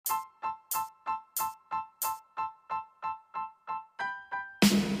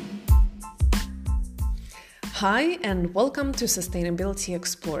Hi, and welcome to Sustainability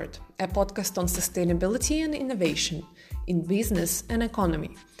Explored, a podcast on sustainability and innovation in business and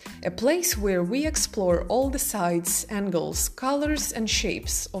economy, a place where we explore all the sides, angles, colors, and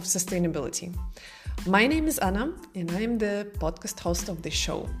shapes of sustainability. My name is Anna, and I am the podcast host of this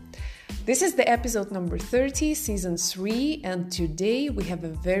show. This is the episode number 30, season 3, and today we have a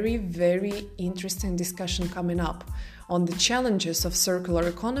very interesting discussion coming up on the challenges of circular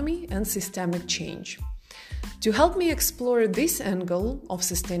economy and systemic change. To help me explore this angle of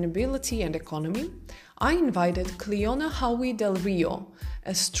sustainability and economy, I invited Cleona Howie Del Rio,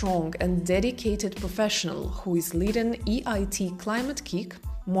 a strong and dedicated professional who is leading EIT Climate Kick.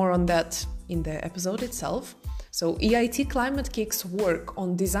 More on that in the episode itself. So EIT Climate Kick's work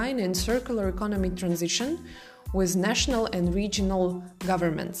on designing circular economy transition with national and regional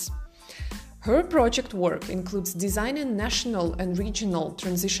governments. Her project work includes designing national and regional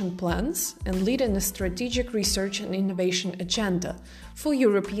transition plans and leading a strategic research and innovation agenda for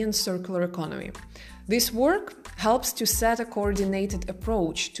European circular economy. This work helps to set a coordinated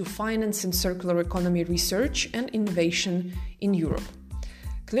approach to financing circular economy research and innovation in Europe.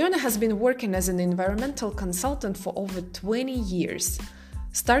 Cleona has been working as an environmental consultant for over 20 years,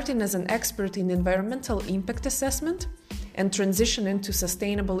 starting as an expert in environmental impact assessment and transitioning to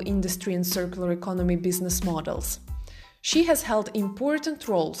sustainable industry and circular economy business models. She has held important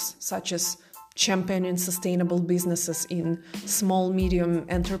roles such as championing sustainable businesses in small-medium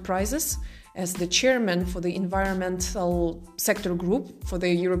enterprises, as the chairman for the environmental sector group for the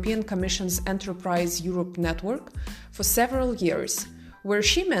European Commission's Enterprise Europe network for several years, where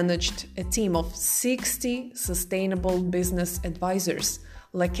she managed a team of 60 sustainable business advisors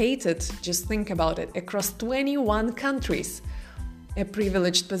located, just think about it, across 21 countries. A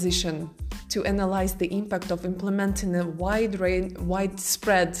privileged position to analyze the impact of implementing a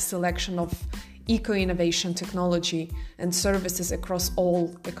widespread selection of eco-innovation technology and services across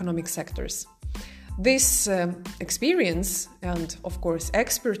all economic sectors. This experience and, of course,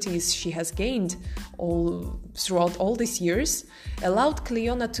 expertise she has gained throughout all these years allowed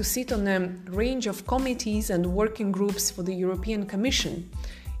Cleona to sit on a range of committees and working groups for the European Commission,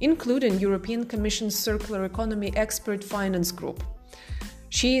 including European Commission's Circular Economy Expert Finance Group.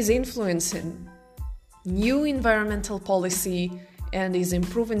 She is influencing new environmental policy and is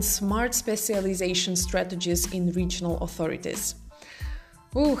improving smart specialization strategies in regional authorities.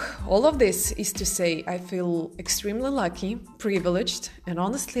 All of this is to say I feel extremely lucky, privileged, and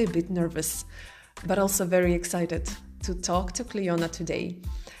honestly a bit nervous, but also very excited to talk to Cleona today.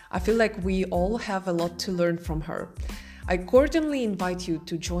 I feel like we all have a lot to learn from her. I cordially invite you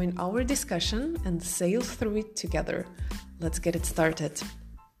to join our discussion and sail through it together. Let's get it started.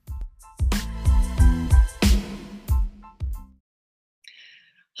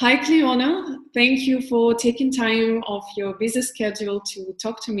 Hi, Cleona. Thank you for taking time off your busy schedule to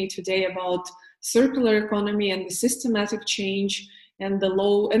talk to me today about circular economy and the systematic change and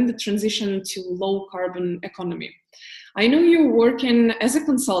the transition to low carbon economy. I know you're working as a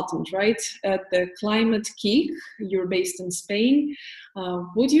consultant, right, at the Climate Kick. You're based in Spain.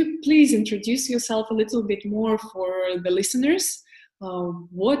 Would you please introduce yourself a little bit more for the listeners?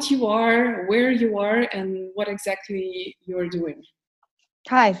 What you are, where you are, and what exactly you're doing?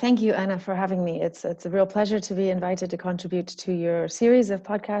 Hi, thank you, Anna, for having me. It's a real pleasure to be invited to contribute to your series of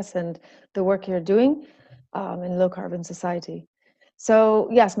podcasts and the work you're doing in low carbon society. So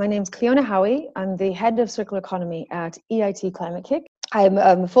yes, my name's Cleona Howie. I'm the head of circular economy at EIT Climate Kick. I'm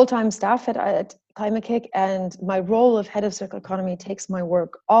a full-time staff at Climate Kick, and my role of head of circular economy takes my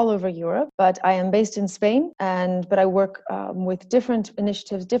work all over Europe, but I am based in Spain, but I work with different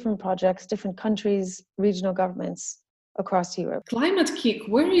initiatives, different projects, different countries, regional governments across Europe. Climate Kick,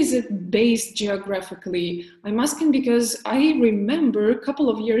 where is it based geographically? I'm asking because I remember a couple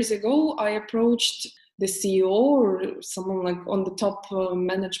of years ago I approached the CEO or someone like on the top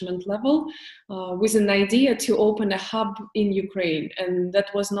management level with an idea to open a hub in Ukraine, and that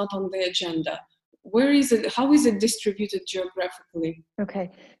was not on the agenda. Where is it? How is it distributed geographically?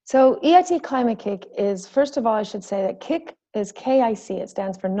 Okay, so EIT Climate Kick is, first of all, I should say that KIC is KIC. It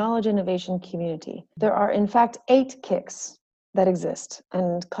stands for Knowledge Innovation Community. There are, in fact, 8 KICs that exist,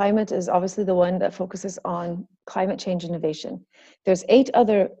 and climate is obviously the one that focuses on climate change innovation. There's 8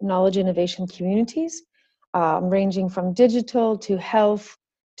 other knowledge innovation communities, ranging from digital to health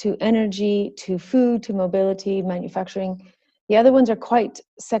to energy to food to mobility, manufacturing. The other ones are quite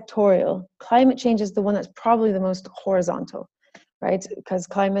sectorial. Climate change is the one that's probably the most horizontal, right? Because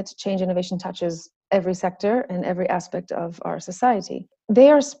climate change innovation touches every sector and every aspect of our society. They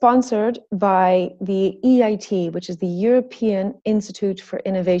are sponsored by the EIT, which is the European Institute for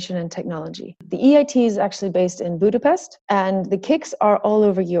Innovation and Technology. The EIT is actually based in Budapest, and the KICs are all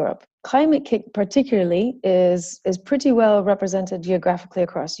over Europe. Climate KIC particularly is pretty well represented geographically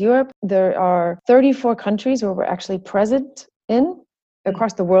across Europe. There are 34 countries where we're actually present in,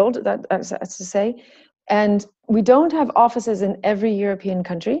 across the world, that's to say. And we don't have offices in every European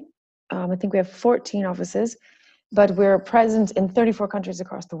country. I think we have 14 offices, but we're present in 34 countries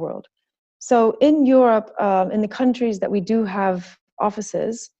across the world. So in Europe, in the countries that we do have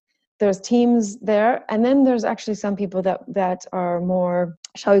offices, there's teams there, and then there's actually some people that are more,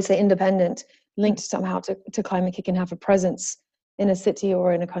 shall we say, independent, linked somehow to Climate KIC and have a presence in a city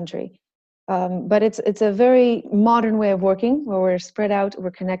or in a country. But it's a very modern way of working, where we're spread out,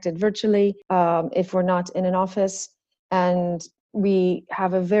 we're connected virtually if we're not in an office, and we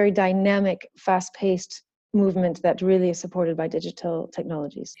have a very dynamic, fast-paced movement that really is supported by digital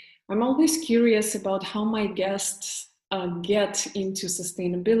technologies. I'm always curious about how my guests get into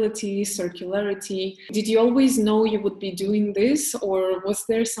sustainability, circularity. Did you always know you would be doing this, or was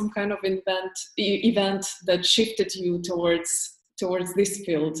there some kind of event that shifted you towards this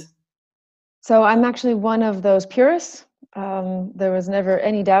field? So I'm actually one of those purists. There was never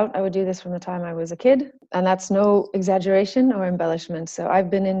any doubt I would do this from the time I was a kid, and that's no exaggeration or embellishment. So I've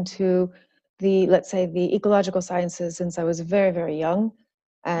been into let's say, the ecological sciences since I was very, very young.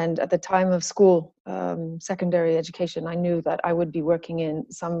 And at the time of school, secondary education, I knew that I would be working in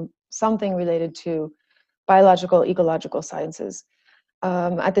something related to biological, ecological sciences.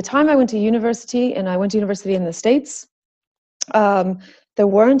 At the time I went to university, and I went to university in the States, there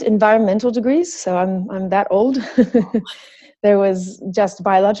weren't environmental degrees, so I'm that old. There was just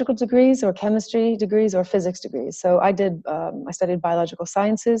biological degrees or chemistry degrees or physics degrees. So I studied biological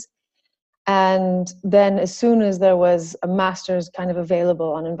sciences. And then as soon as there was a master's kind of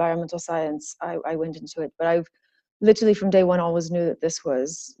available on environmental science, I went into it. But I've literally from day one always knew that this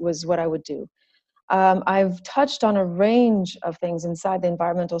was what I would do. I've touched on a range of things inside the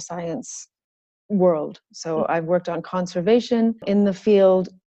environmental science world. So I've worked on conservation in the field,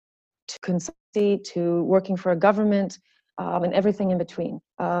 to consultancy, to working for a government, and everything in between.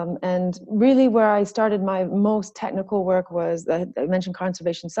 And really where I started my most technical work was, I mentioned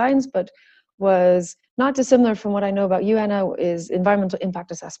conservation science, but was not dissimilar from what I know about you, Anna, is environmental impact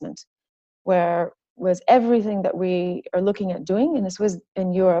assessment, where was everything that we are looking at doing, and this was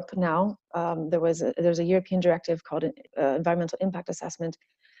in Europe now. There's a European directive called environmental impact assessment.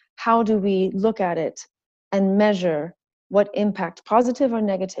 How do we look at it and measure what impact, positive or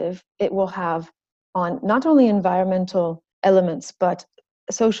negative, it will have on not only environmental elements, but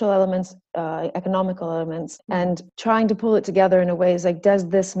social elements, economical elements, and trying to pull it together in a way is like, does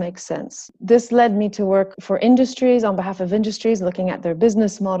this make sense? This led me to work for industries, on behalf of industries, looking at their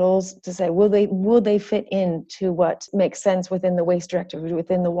business models to say, will they fit into what makes sense within the waste directive,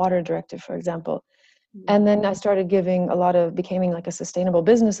 within the water directive, for example. And then I started becoming like a sustainable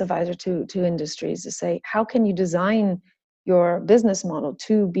business advisor to industries to say, how can you design your business model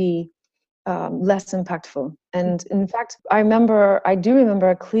to be less impactful? And in fact, I do remember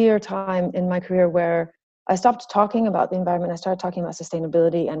a clear time in my career where I stopped talking about the environment. I started talking about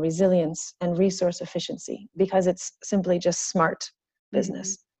sustainability and resilience and resource efficiency, because it's simply just smart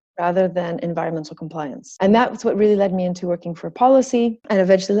business rather than environmental compliance. And that's what really led me into working for policy, and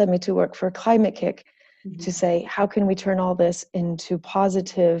eventually led me to work for Climate KIC, to say, how can we turn all this into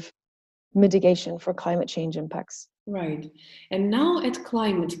positive mitigation for climate change impacts? Right. And now at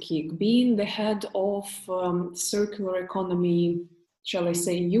Climate KIC, being the head of circular economy, shall I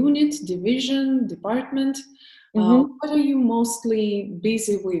say, unit, division, department, what are you mostly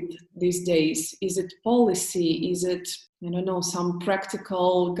busy with these days? Is it policy? Is it, I don't know, some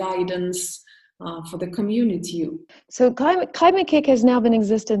practical guidance for the community? So Climate KIC has now been in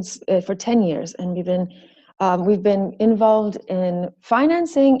existence for 10 years, and we've been involved in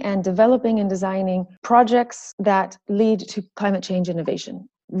financing and developing and designing projects that lead to climate change innovation,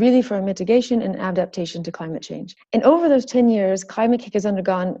 really for mitigation and adaptation to climate change. And over those 10 years, Climate KIC has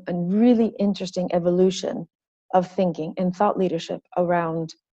undergone a really interesting evolution of thinking and thought leadership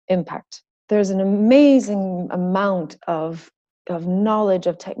around impact. There's an amazing amount of knowledge,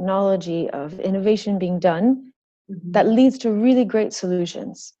 of technology, of innovation being done that leads to really great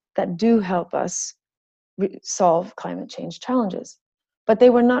solutions that do help us solve climate change challenges. But they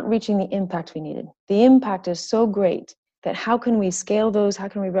were not reaching the impact we needed. The impact is so great that how can we scale those, how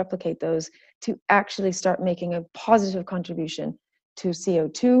can we replicate those to actually start making a positive contribution to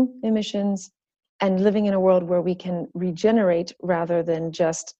CO2 emissions and living in a world where we can regenerate rather than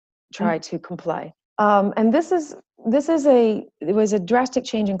just try to comply. And it was a drastic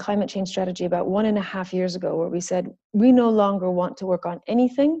change in climate change strategy about 1.5 years ago, where we said we no longer want to work on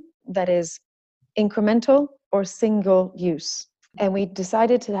anything that is incremental or single use. And we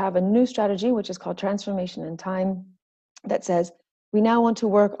decided to have a new strategy, which is called Transformation in Time, that says we now want to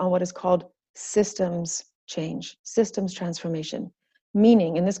work on what is called systems change, systems transformation.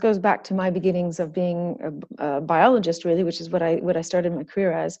 Meaning, and this goes back to my beginnings of being a biologist, really, which is what I started my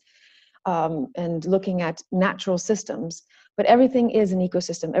career as, and looking at natural systems. But everything is an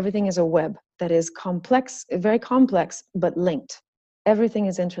ecosystem. Everything is a web that is complex, very complex, but linked. Everything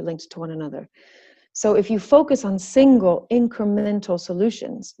is interlinked to one another. So if you focus on single incremental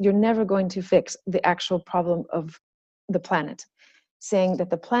solutions, you're never going to fix the actual problem of the planet, saying that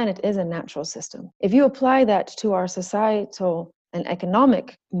the planet is a natural system. If you apply that to our societal and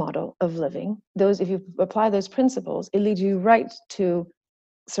economic model of living, if you apply those principles, it leads you right to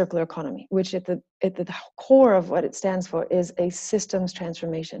circular economy, which at the core of what it stands for is a systems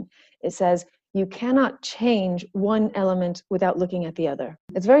transformation. It says you cannot change one element without looking at the other.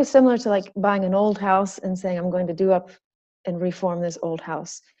 It's very similar to like buying an old house and saying, I'm going to do up and reform this old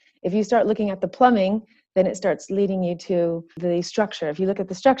house. If you start looking at the plumbing, then it starts leading you to the structure. If you look at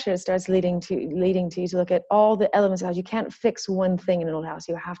the structure, it starts leading to you to look at all the elements of how you can't fix one thing in an old house.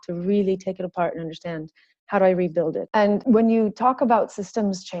 You have to really take it apart and understand, how do I rebuild it? And when you talk about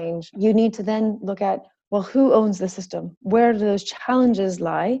systems change, you need to then look at, well, who owns the system? Where do those challenges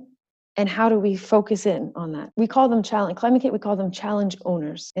lie? And how do we focus in on that? We call them Climate Kit, we call them challenge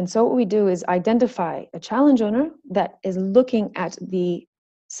owners. And so what we do is identify a challenge owner that is looking at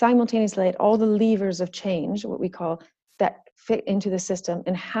simultaneously at all the levers of change, what we call, that fit into the system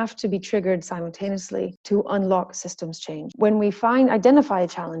and have to be triggered simultaneously to unlock systems change. When we identify a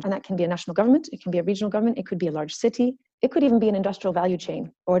challenge, and that can be a national government, it can be a regional government, it could be a large city, it could even be an industrial value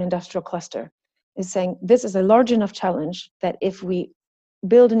chain or an industrial cluster, is saying this is a large enough challenge that if we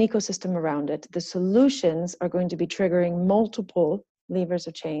build an ecosystem around it, the solutions are going to be triggering multiple levers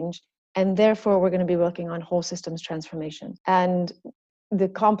of change, and therefore we're going to be working on whole systems transformation. And the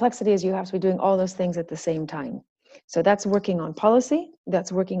complexity is you have to be doing all those things at the same time. So that's working on policy,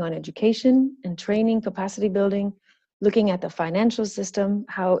 that's working on education and training, capacity building, looking at the financial system,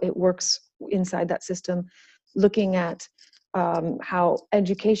 how it works inside that system, looking at how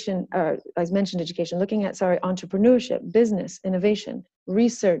education, I mentioned education, looking at, entrepreneurship, business, innovation,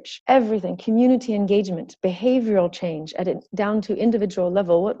 research, everything, community engagement, behavioral change down to individual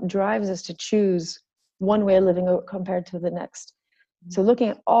level, what drives us to choose one way of living compared to the next. So looking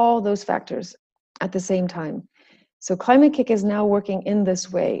at all those factors at the same time. So Climate Kick is now working in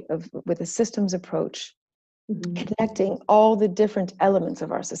this way with a systems approach, connecting all the different elements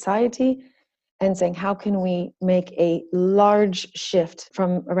of our society and saying, how can we make a large shift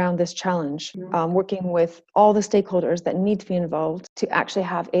from around this challenge, working with all the stakeholders that need to be involved to actually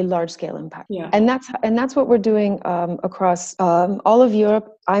have a large scale impact. Yeah. And that's what we're doing across all of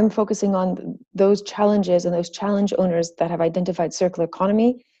Europe. I'm focusing on those challenges and those challenge owners that have identified circular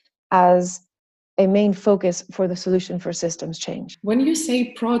economy as a main focus for the solution for systems change. When you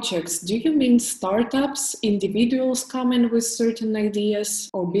say projects, do you mean startups, individuals come in with certain ideas,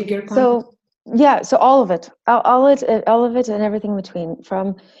 or bigger companies? So all of it and everything in between.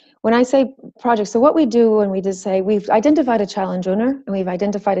 From when I say projects, so what we do when we just say we've identified a challenge owner and we've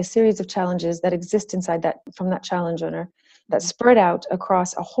identified a series of challenges that exist inside that, from that challenge owner, that spread out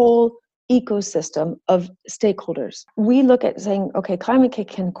across a whole ecosystem of stakeholders. We look at saying, okay, Climate Kick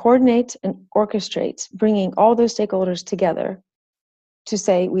can coordinate and orchestrate bringing all those stakeholders together to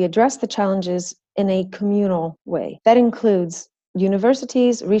say we address the challenges in a communal way. That includes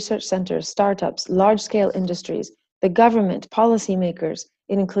universities, research centers, startups, large-scale industries, the government, policymakers.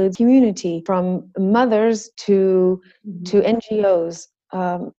 It includes community, from mothers to NGOs.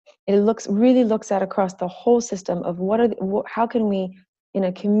 It really looks at across the whole system of how can we, in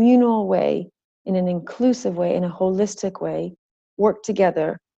a communal way, in an inclusive way, in a holistic way, work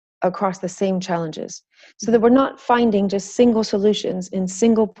together across the same challenges, so that we're not finding just single solutions in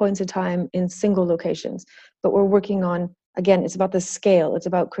single points of time in single locations, but we're working on, again, it's about the scale. It's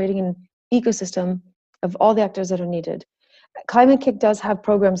about creating an ecosystem of all the actors that are needed. Climate Kick does have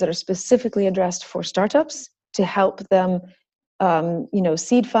programs that are specifically addressed for startups to help them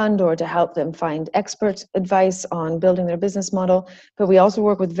seed fund, or to help them find expert advice on building their business model. But we also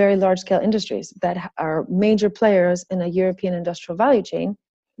work with very large scale industries that are major players in a European industrial value chain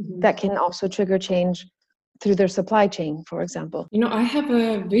that can also trigger change through their supply chain, for example. I have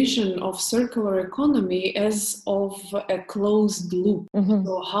a vision of circular economy as of a closed loop. Mm-hmm.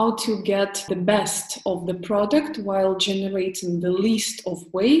 So how to get the best of the product while generating the least of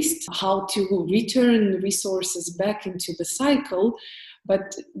waste, how to return resources back into the cycle.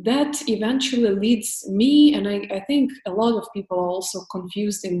 But that eventually leads me, and I think a lot of people are also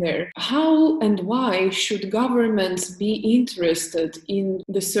confused in there. How and why should governments be interested in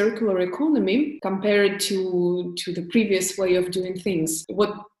the circular economy compared to the previous way of doing things?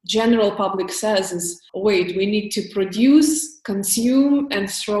 What general public says is, wait, we need to produce, consume, and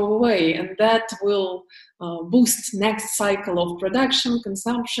throw away, and that will boost next cycle of production,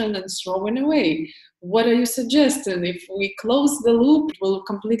 consumption, and throwing away. What are you suggesting? If we close the loop, it will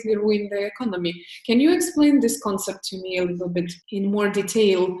completely ruin the economy. Can you explain this concept to me a little bit in more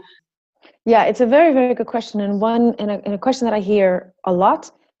detail? Yeah, it's a very, very good question, and a question that I hear a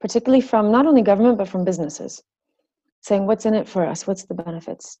lot, particularly from not only government but from businesses, saying, what's in it for us? What's the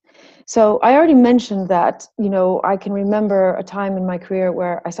benefits? So I already mentioned that, I can remember a time in my career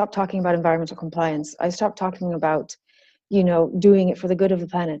where I stopped talking about environmental compliance. I stopped talking about, doing it for the good of the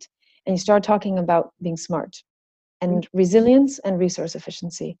planet. And you start talking about being smart and resilience and resource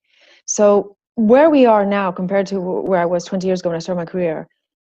efficiency. So where we are now compared to where I was 20 years ago when I started my career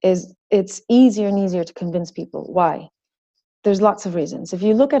is it's easier and easier to convince people. Why? There's lots of reasons. If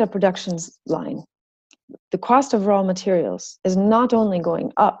you look at a production line, the cost of raw materials is not only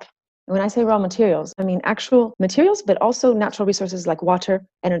going up. And when I say raw materials, I mean actual materials, but also natural resources like water,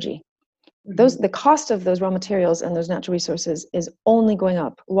 energy. The cost of those raw materials and those natural resources is only going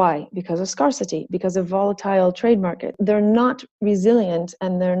up. Why? Because of scarcity, because of volatile trade market. They're not resilient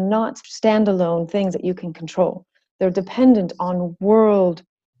and they're not standalone things that you can control. They're dependent on world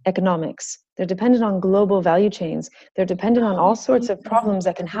economics. They're dependent on global value chains. They're dependent on all sorts of problems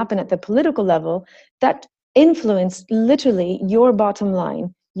that can happen at the political level that influence literally your bottom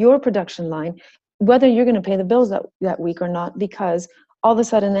line, your production line, whether you're going to pay the bills that week or not, because all of a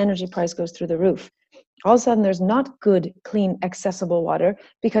sudden the energy price goes through the roof. All of a sudden there's not good, clean, accessible water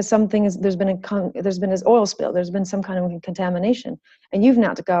because there's been this oil spill, there's been some kind of contamination, and you've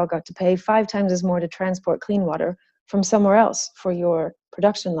now got to pay 5 times as more to transport clean water from somewhere else for your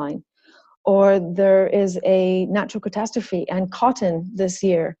production line. Or there is a natural catastrophe and cotton this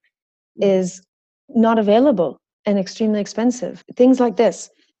year is not available and extremely expensive. Things like this,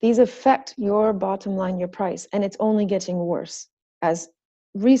 these affect your bottom line, your price, and it's only getting worse. As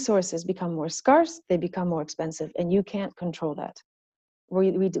resources become more scarce, they become more expensive, and you can't control that. We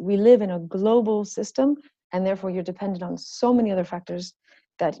live in a global system, and therefore you're dependent on so many other factors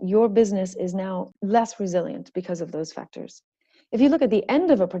that your business is now less resilient because of those factors. If you look at the end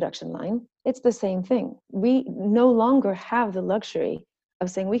of a production line, it's the same thing. We no longer have the luxury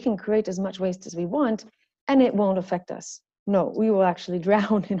of saying we can create as much waste as we want and it won't affect us. No, we will actually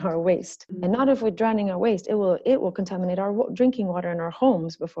drown in our waste. And not if we're drowning our waste, it will contaminate our drinking water in our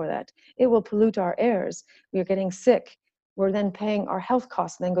homes before that. It will pollute our airs. We are getting sick. We're then paying our health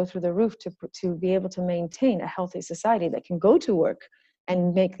costs and then go through the roof to be able to maintain a healthy society that can go to work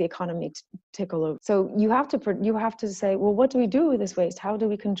and make the economy tickle over. So you have to say, well, what do we do with this waste? How do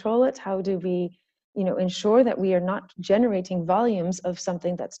we control it? How do we ensure that we are not generating volumes of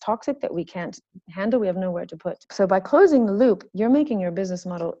something that's toxic that we can't handle, we have nowhere to put. So by closing the loop, you're making your business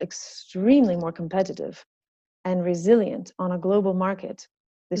model extremely more competitive and resilient on a global market.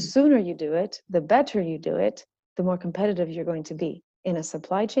 The sooner you do it, the better you do it, the more competitive you're going to be in a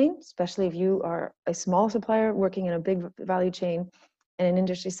supply chain, especially if you are a small supplier working in a big value chain and an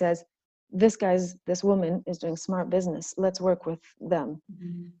industry says, this woman is doing smart business, let's work with them.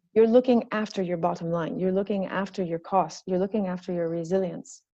 Mm-hmm. You're looking after your bottom line. You're looking after your cost. You're looking after your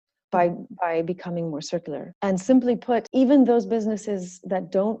resilience by becoming more circular. And simply put, even those businesses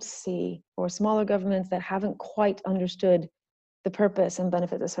that don't see, or smaller governments that haven't quite understood the purpose and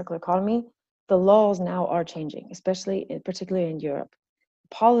benefit of the circular economy, the laws now are changing, particularly in Europe.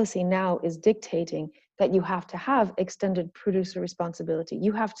 Policy now is dictating that you have to have extended producer responsibility.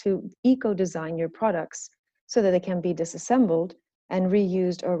 You have to eco-design your products so that they can be disassembled and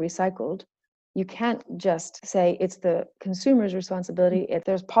reused or recycled. You can't just say it's the consumer's responsibility.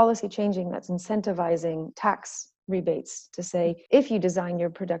 There's policy changing that's incentivizing tax rebates to say, if you design your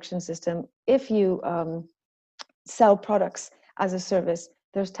production system, if you sell products as a service,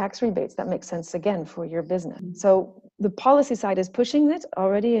 there's tax rebates that make sense again for your business. So the policy side is pushing it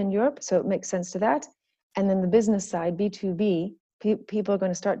already in Europe, so it makes sense to that. And then the business side, B2B, people are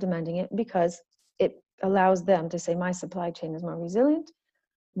going to start demanding it because it allows them to say, my supply chain is more resilient,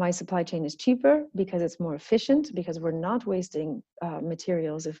 my supply chain is cheaper because it's more efficient, because we're not wasting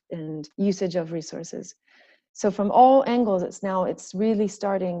materials and usage of resources. So from all angles, it's really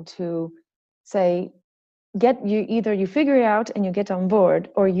starting to say, either you figure it out and you get on board,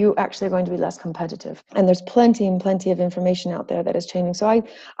 or you actually are going to be less competitive. And there's plenty and plenty of information out there that is changing. So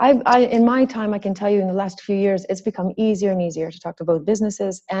I in my time, I can tell you in the last few years, it's become easier and easier to talk to both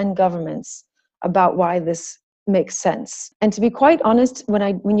businesses and governments about why this makes sense. And to be quite honest,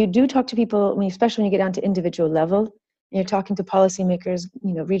 when you do talk to people, especially when you get down to individual level, and you're talking to policymakers,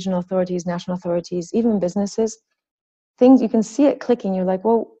 regional authorities, national authorities, even businesses, things, you can see it clicking. You're like,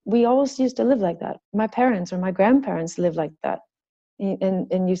 well, we always used to live like that. My parents or my grandparents live like that.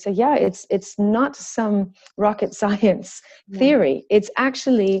 And you say, yeah, it's not some rocket science theory. It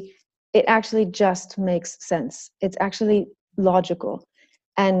actually just makes sense. It's actually logical.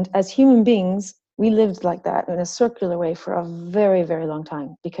 And as human beings, we lived like that in a circular way for a very, very long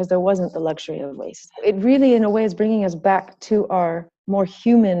time because there wasn't the luxury of waste. It really, in a way, is bringing us back to our more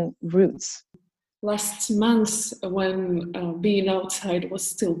human roots. Last month, when being outside was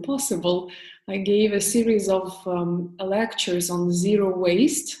still possible, I gave a series of lectures on zero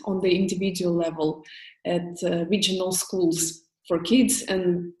waste on the individual level at regional schools for kids,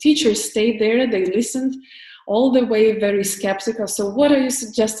 and teachers stayed there, they listened, all the way very skeptical. So what are you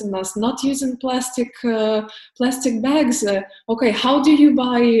suggesting us? Not using plastic bags? Okay, how do you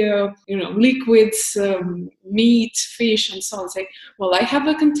buy liquids, meat, fish, and so on? Say, well, I have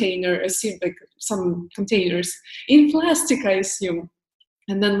a container, like some containers in plastic, I assume.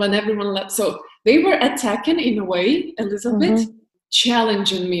 And then when everyone left, so they were attacking in a way, Elizabeth,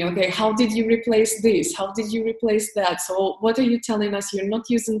 challenging me. Okay, how did you replace this? How did you replace that? So what are you telling us? You're not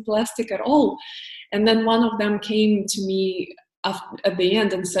using plastic at all. And then one of them came to me at the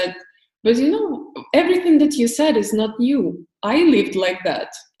end and said, but everything that you said is not new. I lived like that.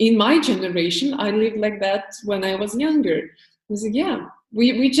 In my generation, I lived like that when I was younger. I was like, yeah,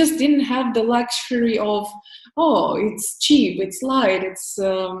 we just didn't have the luxury of, it's cheap, it's light, it's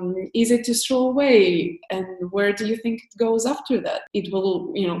easy to throw away. And where do you think it goes after that? It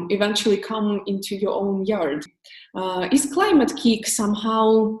will, eventually come into your own yard. Is Climate Geek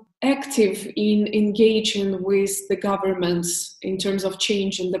somehow active in engaging with the governments in terms of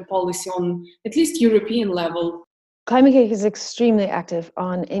changing the policy on at least European level? Climate Geek is extremely active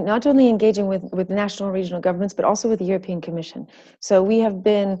on not only engaging with national regional governments, but also with the European Commission. So we have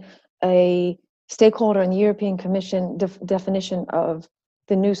been a stakeholder in the European Commission definition of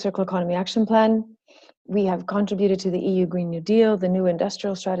the new Circular Economy Action Plan. We have contributed to the EU Green New Deal, the new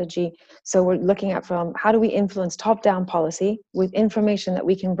industrial strategy. So we're looking at from how do we influence top-down policy with information that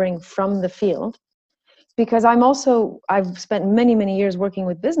we can bring from the field. Because I've spent many, many years working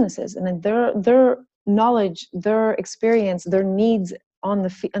with businesses, and then their knowledge, their experience, their needs on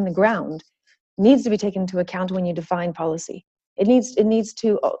the ground needs to be taken into account when you define policy. It needs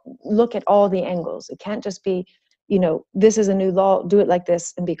to look at all the angles. It can't just be, this is a new law, do it like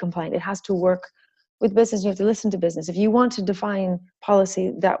this and be compliant. It has to work with business. You have to listen to business. If you want to define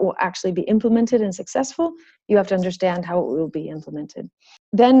policy that will actually be implemented and successful, you have to understand how it will be implemented.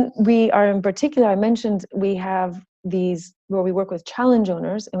 Then we are, in particular, I mentioned we have these where we work with challenge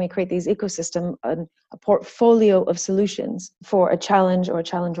owners, and we create these ecosystem, a portfolio of solutions for a challenge or a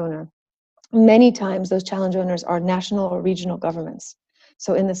challenge owner. Many times those challenge owners are national or regional governments.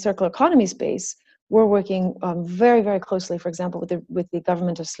 So in the circular economy space, we're working very, very closely, for example, with the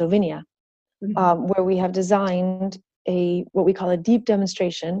government of Slovenia, where we have designed what we call a deep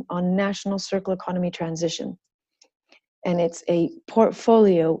demonstration on national circular economy transition. And it's a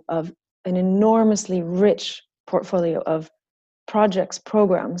portfolio of an enormously rich portfolio of projects,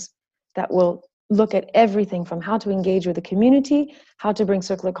 programs that will look at everything from how to engage with the community, how to bring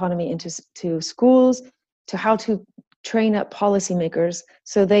circular economy into schools, to how to train up policymakers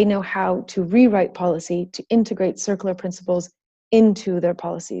so they know how to rewrite policy to integrate circular principles into their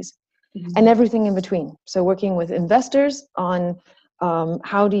policies, and everything in between. So working with investors on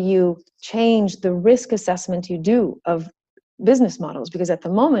how do you change the risk assessment you do of business models, because at the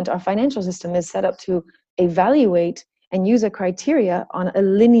moment our financial system is set up to evaluate and use a criteria on a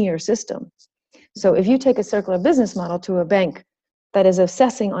linear system. So if you take a circular business model to a bank that is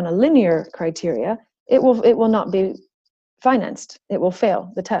assessing on a linear criteria, it will not be financed. It will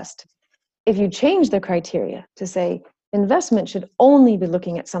fail the test. If you change the criteria to say investment should only be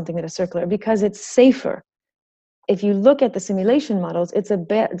looking at something that is circular because it's safer. If you look at the simulation models, it's a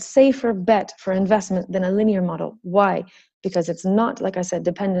safer bet for investment than a linear model. Why? Because it's not, like I said,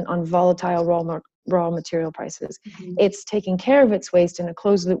 dependent on volatile raw material prices. It's taking care of its waste in a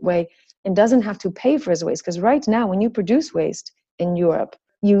closed loop way and doesn't have to pay for its waste. Because right now, when you produce waste in Europe,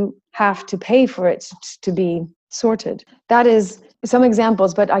 you have to pay for it to be sorted. That is some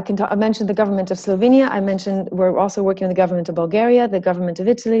examples, but I mentioned the government of Slovenia. I mentioned we're also working with the government of Bulgaria, the government of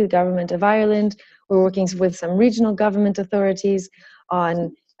Italy, the government of Ireland. We're working with some regional government authorities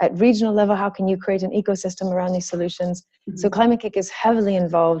on at regional level. How can you create an ecosystem around these solutions? So Climate Kick is heavily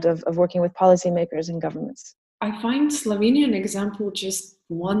involved of working with policymakers and governments. I find Slovenian example just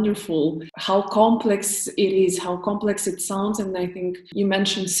wonderful, how complex it is, how complex it sounds. And I think you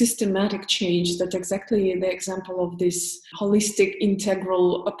mentioned systematic change. That's exactly the example of this holistic,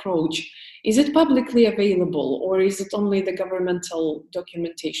 integral approach. Is it publicly available, or is it only the governmental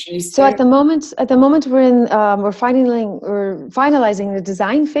documentation? At the moment, we're finalizing the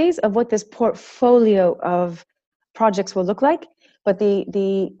design phase of what this portfolio of projects will look like. But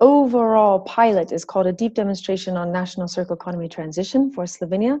the overall pilot is called a deep demonstration on national circular economy transition for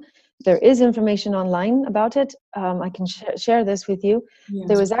Slovenia. There is information online about it. I can share this with you. Yes.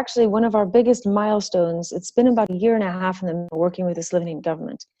 There was actually one of our biggest milestones. It's been about a year and a half in the working with the Slovenian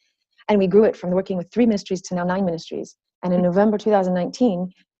government. And we grew it from working with 3 ministries to now 9 ministries. And in November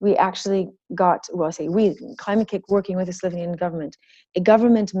 2019, we actually got, Climate Kick working with the Slovenian government, a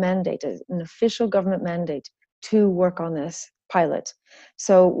government mandate, an official government mandate to work on this pilot.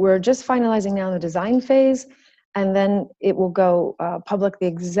 So we're just finalizing now the design phase, and then it will go public, the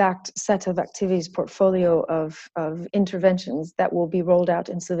exact set of activities portfolio of interventions that will be rolled out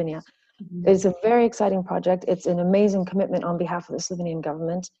in Slovenia. It's a very exciting project. It's an amazing commitment on behalf of the Slovenian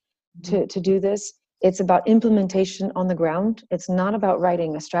government to do this. It's about implementation on the ground. It's not about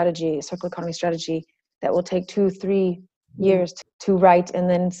writing a strategy, a circular economy strategy that will take 2-3 years to write and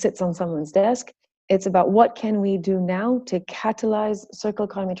then sits on someone's desk. It's about what can we do now to catalyze circular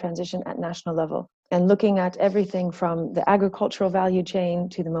economy transition at national level, and looking at everything from the agricultural value chain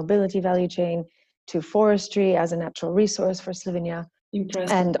to the mobility value chain to forestry as a natural resource for Slovenia.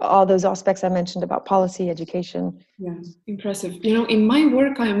 Impressive. And all those aspects I mentioned about policy, education. Yeah, impressive. You know, in my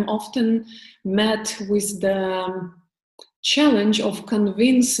work, I'm often met with the challenge of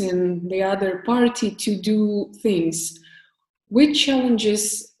convincing the other party to do things. Which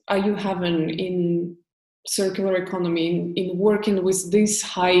challenges are you having in circular economy, in working with these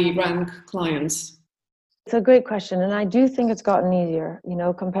high-rank clients? It's a great question, and I do think it's gotten easier, you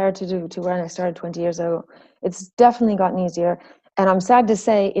know, compared to when I started 20 years ago. It's definitely gotten easier. And I'm sad to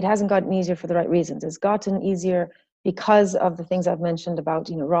say it hasn't gotten easier for the right reasons. It's gotten easier because of the things I've mentioned about,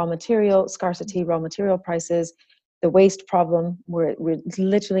 you know, raw material scarcity, raw material prices, the waste problem, where it's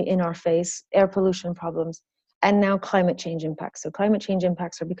literally in our face, air pollution problems, and now climate change impacts. So climate change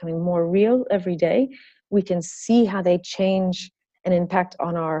impacts are becoming more real every day. We can see how they change and impact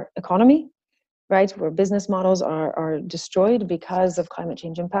on our economy, right? Where business models are destroyed because of climate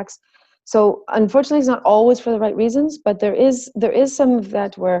change impacts. So unfortunately, it's not always for the right reasons, but there is some of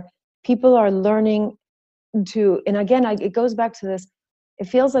that where people are learning to, and again, it goes back to this. It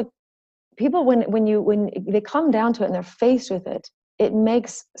feels like people, when they come down to it and they're faced with it, it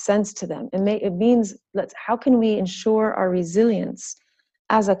makes sense to them. It means, how can we ensure our resilience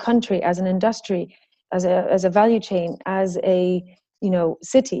as a country, as an industry, as a value chain, as a, you know,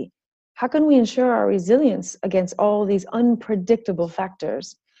 city? How can we ensure our resilience against all these unpredictable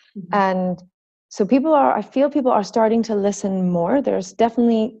factors? And so I feel people are starting to listen more. There's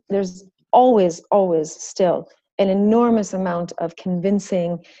always still an enormous amount of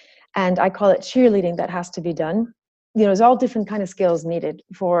convincing, and I call it cheerleading, that has to be done. You know, there's all different kind of skills needed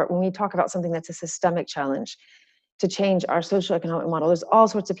for when we talk about something that's a systemic challenge to change our socioeconomic model. There's all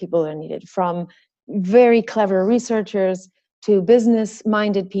sorts of people that are needed, from very clever researchers to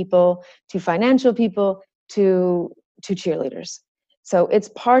business-minded people to financial people to cheerleaders. So it's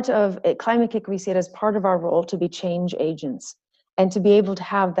part of Climate Kick. We see it as part of our role to be change agents and to be able to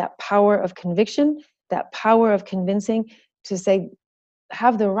have that power of conviction, that power of convincing, to say,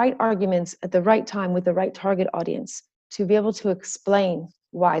 have the right arguments at the right time with the right target audience to be able to explain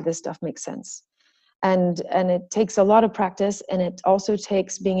why this stuff makes sense. And it takes a lot of practice, and it also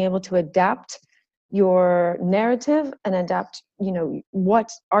takes being able to adapt your narrative and adapt, you know,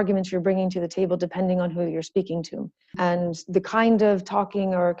 what arguments you're bringing to the table depending on who you're speaking to. And the kind of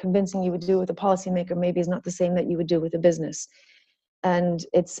talking or convincing you would do with a policymaker maybe is not the same that you would do with a business. And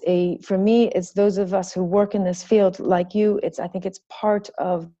for me, it's those of us who work in this field like you, I think it's part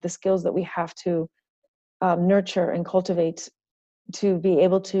of the skills that we have to nurture and cultivate to be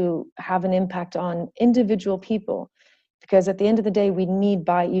able to have an impact on individual people. Because at the end of the day, you need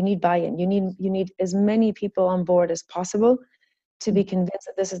buy-in. You need as many people on board as possible to be convinced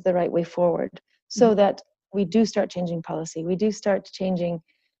that this is the right way forward, so that we do start changing policy. We do start changing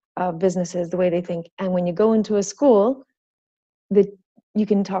businesses, the way they think. And when you go into a school, you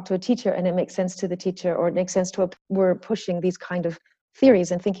can talk to a teacher and it makes sense to the teacher, or it makes sense to we're pushing these kind of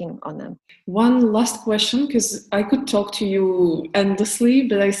theories and thinking on them. One last question, because I could talk to you endlessly,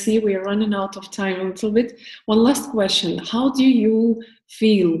 but I see we are running out of time a little bit. One last question. How do you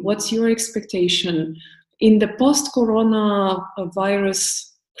feel? What's your expectation in the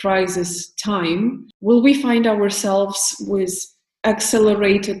post-coronavirus crisis time? Will we find ourselves with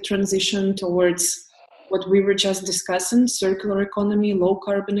accelerated transition towards what we were just discussing, circular economy, low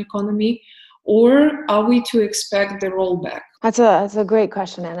carbon economy, or are we to expect the rollback? That's a great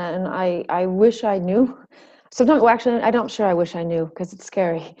question, Anna, and I wish I knew. Sometimes, well, actually, I'm not sure I wish I knew, because it's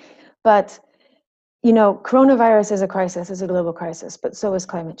scary. But, coronavirus is a crisis, is a global crisis, but so is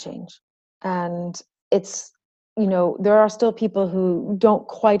climate change. And it's, there are still people who don't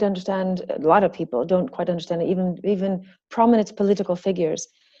quite understand, a lot of people don't quite understand it, even prominent political figures.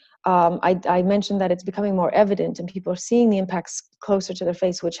 I mentioned that it's becoming more evident and people are seeing the impacts closer to their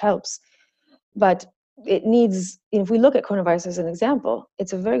face, which helps. But it needs, if we look at coronavirus as an example,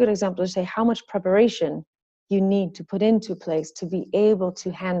 it's a very good example to say how much preparation you need to put into place to be able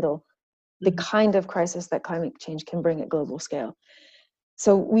to handle the kind of crisis that climate change can bring at global scale.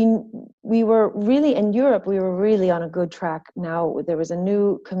 So we were really, in Europe, we were really on a good track. Now there was a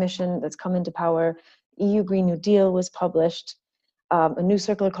new commission that's come into power. EU Green New Deal was published. A new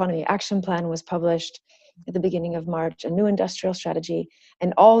circular economy action plan was published at the beginning of March, a new industrial strategy,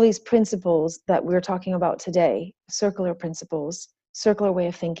 and all these principles that we're talking about today, circular principles, circular way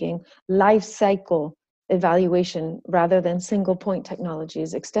of thinking, life cycle evaluation rather than single point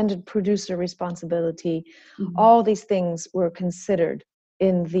technologies, extended producer responsibility, all these things were considered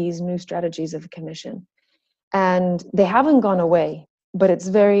in these new strategies of the Commission. And they haven't gone away, but it's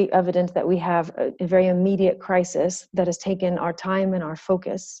very evident that we have a very immediate crisis that has taken our time and our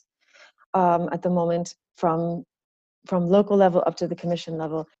focus at the moment from local level up to the Commission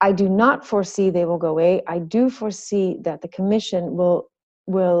level. I do not foresee they will go away. I do foresee that the Commission will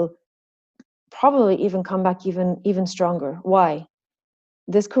probably even come back even stronger. Why?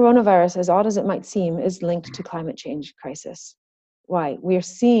 This coronavirus, as odd as it might seem, is linked to climate change crisis. Why? We are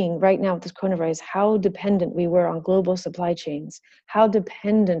seeing right now with this coronavirus how dependent we were on global supply chains, how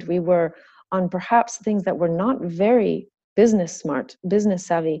dependent we were on perhaps things that were not very business smart, business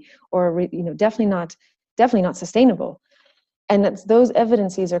savvy, or definitely not sustainable. And that's, those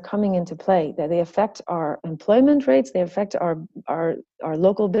evidences are coming into play, that they affect our employment rates, they affect our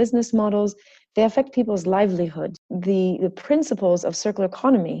local business models, they affect people's livelihood. The principles of circular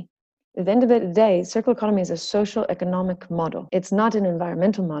economy, at the end of the day, circular economy is a social economic model. It's not an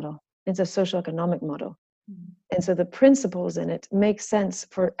environmental model, it's a social economic model. And so the principles in it make sense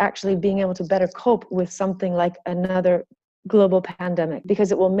for actually being able to better cope with something like another global pandemic,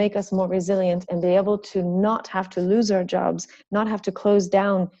 because it will make us more resilient and be able to not have to lose our jobs, not have to close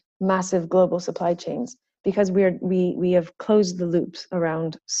down massive global supply chains, because we have closed the loops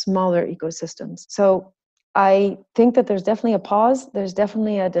around smaller ecosystems. So I think that there's definitely a pause, there's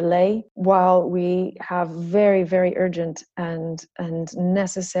definitely a delay while we have very, very urgent and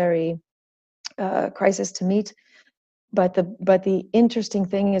necessary crisis to meet. But the interesting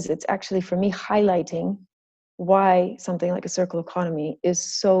thing is, it's actually, for me, highlighting why something like a circular economy is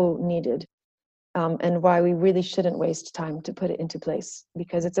so needed, and why we really shouldn't waste time to put it into place,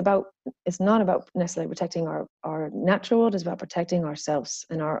 because it's not about necessarily protecting our natural world, it's about protecting ourselves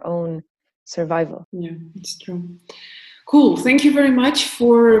and our own survival. Yeah, it's true. Cool. Thank you very much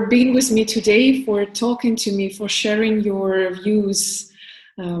for being with me today, for talking to me, for sharing your views,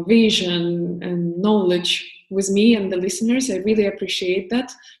 vision and knowledge with me and the listeners. I really appreciate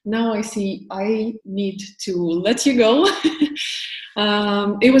that. Now I see I need to let you go.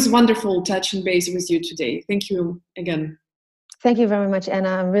 It was wonderful touching base with you today. Thank you again. Thank you very much, Anna.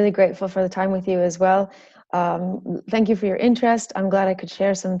 I'm really grateful for the time with you as well. Thank you for your interest. I'm glad I could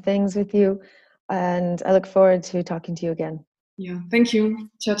share some things with you, and I look forward to talking to you again. Yeah, thank you.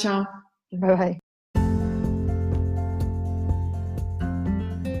 Ciao, ciao. Bye-bye.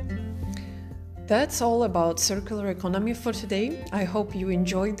 That's all about circular economy for today. I hope you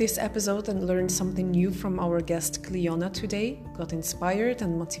enjoyed this episode and learned something new from our guest Kliona today, got inspired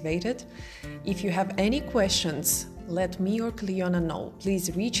and motivated. If you have any questions, let me or Kliona know.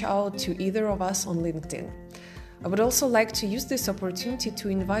 Please reach out to either of us on LinkedIn. I would also like to use this opportunity to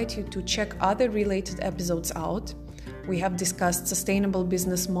invite you to check other related episodes out. We have discussed sustainable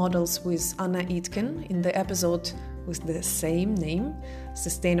business models with Anna Itkin in the episode with the same name,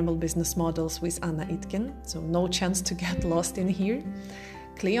 Sustainable Business Models with Anna Itkin, so no chance to get lost in here.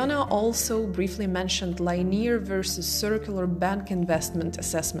 Kliona also briefly mentioned linear versus circular bank investment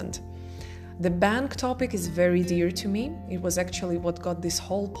assessment. The bank topic is very dear to me. It was actually what got this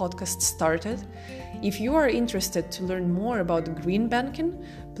whole podcast started. If you are interested to learn more about green banking,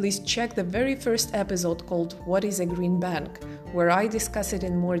 please check the very first episode called What is a Green Bank, where I discuss it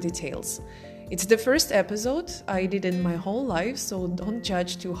in more details. It's the first episode I did in my whole life, so don't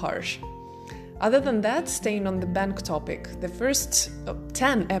judge too harsh. Other than that, staying on the bank topic, the first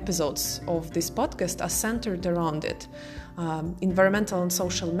 10 episodes of this podcast are centered around it. Environmental and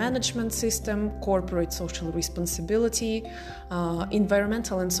social management system, corporate social responsibility,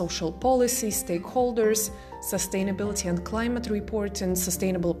 environmental and social policy, stakeholders, sustainability and climate reporting,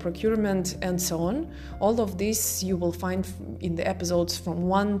 sustainable procurement, and so on. All of this you will find in the episodes from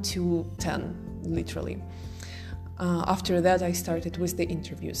 1 to 10, literally. After that, I started with the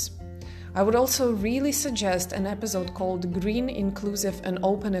interviews. I would also really suggest an episode called Green, Inclusive and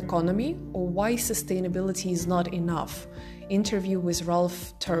Open Economy, or Why Sustainability is Not Enough, interview with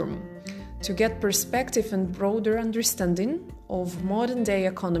Ralph Term, to get perspective and broader understanding of modern day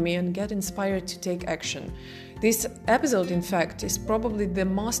economy and get inspired to take action. This episode, in fact, is probably the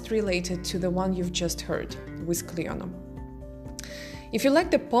most related to the one you've just heard with Cleona. If you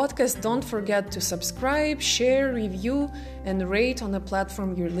like the podcast, don't forget to subscribe, share, review, and rate on the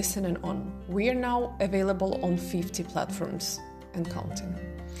platform you're listening on. We are now available on 50 platforms and counting.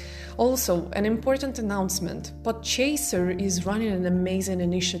 Also, an important announcement. Podchaser is running an amazing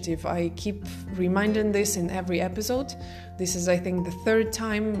initiative. I keep reminding this in every episode. This is, I think, the third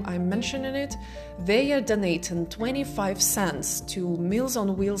time I'm mentioning it. They are donating 25 cents to Meals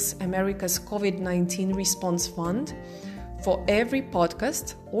on Wheels America's COVID-19 Response Fund for every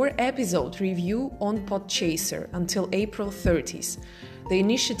podcast or episode review on Podchaser until April 30th. The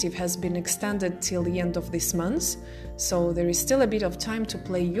initiative has been extended till the end of this month, so there is still a bit of time to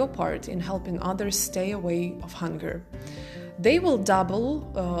play your part in helping others stay away of hunger. They will double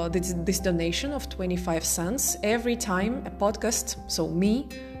this donation of 25 cents every time a podcast, so me,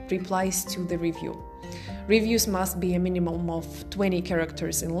 replies to the review. Reviews must be a minimum of 20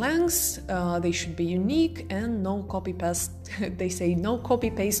 characters in length, they should be unique, and no copy-paste, they say no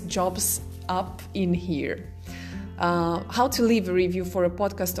copy-paste jobs up in here. How to leave a review for a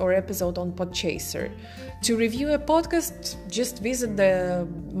podcast or episode on Podchaser. To review a podcast, just visit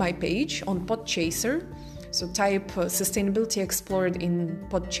my page on Podchaser. So type Sustainability Explored in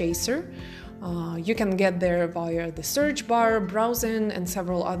Podchaser. You can get there via the search bar, browsing, and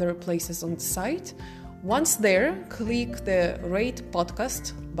several other places on the site. Once there, click the Rate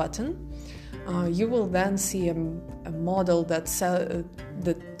Podcast button. You will then see a model that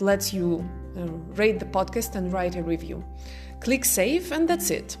lets you rate the podcast and write a review. Click Save, and that's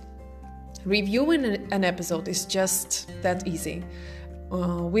it. Reviewing an episode is just that easy.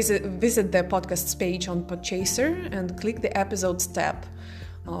 Visit the podcast's page on Podchaser and click the Episodes tab.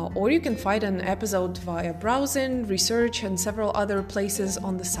 Or you can find an episode via browsing, research, and several other places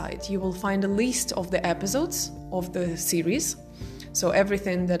on the site. You will find a list of the episodes of the series, so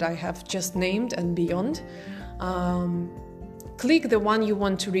everything that I have just named and beyond. Click the one you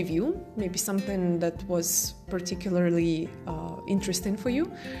want to review, maybe something that was particularly interesting for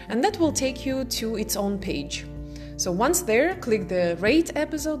you, and that will take you to its own page. So once there, click the Rate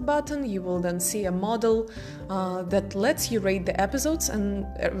Episode button. You will then see a model that lets you rate the episodes and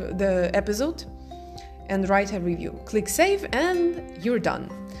the episode and write a review. Click Save and you're done.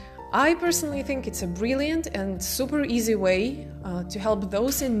 I personally think it's a brilliant and super easy way to help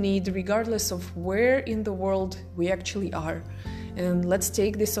those in need, regardless of where in the world we actually are. And let's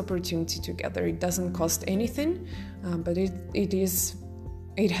take this opportunity together. It doesn't cost anything, but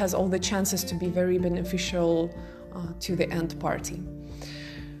it has all the chances to be very beneficial to the end party.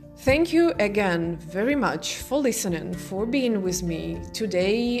 Thank you again very much for listening, for being with me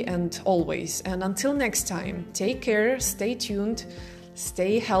today and always. And until next time, take care, stay tuned,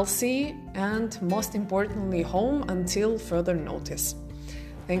 stay healthy, and most importantly, home until further notice.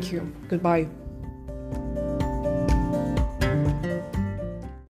 Thank you. Goodbye.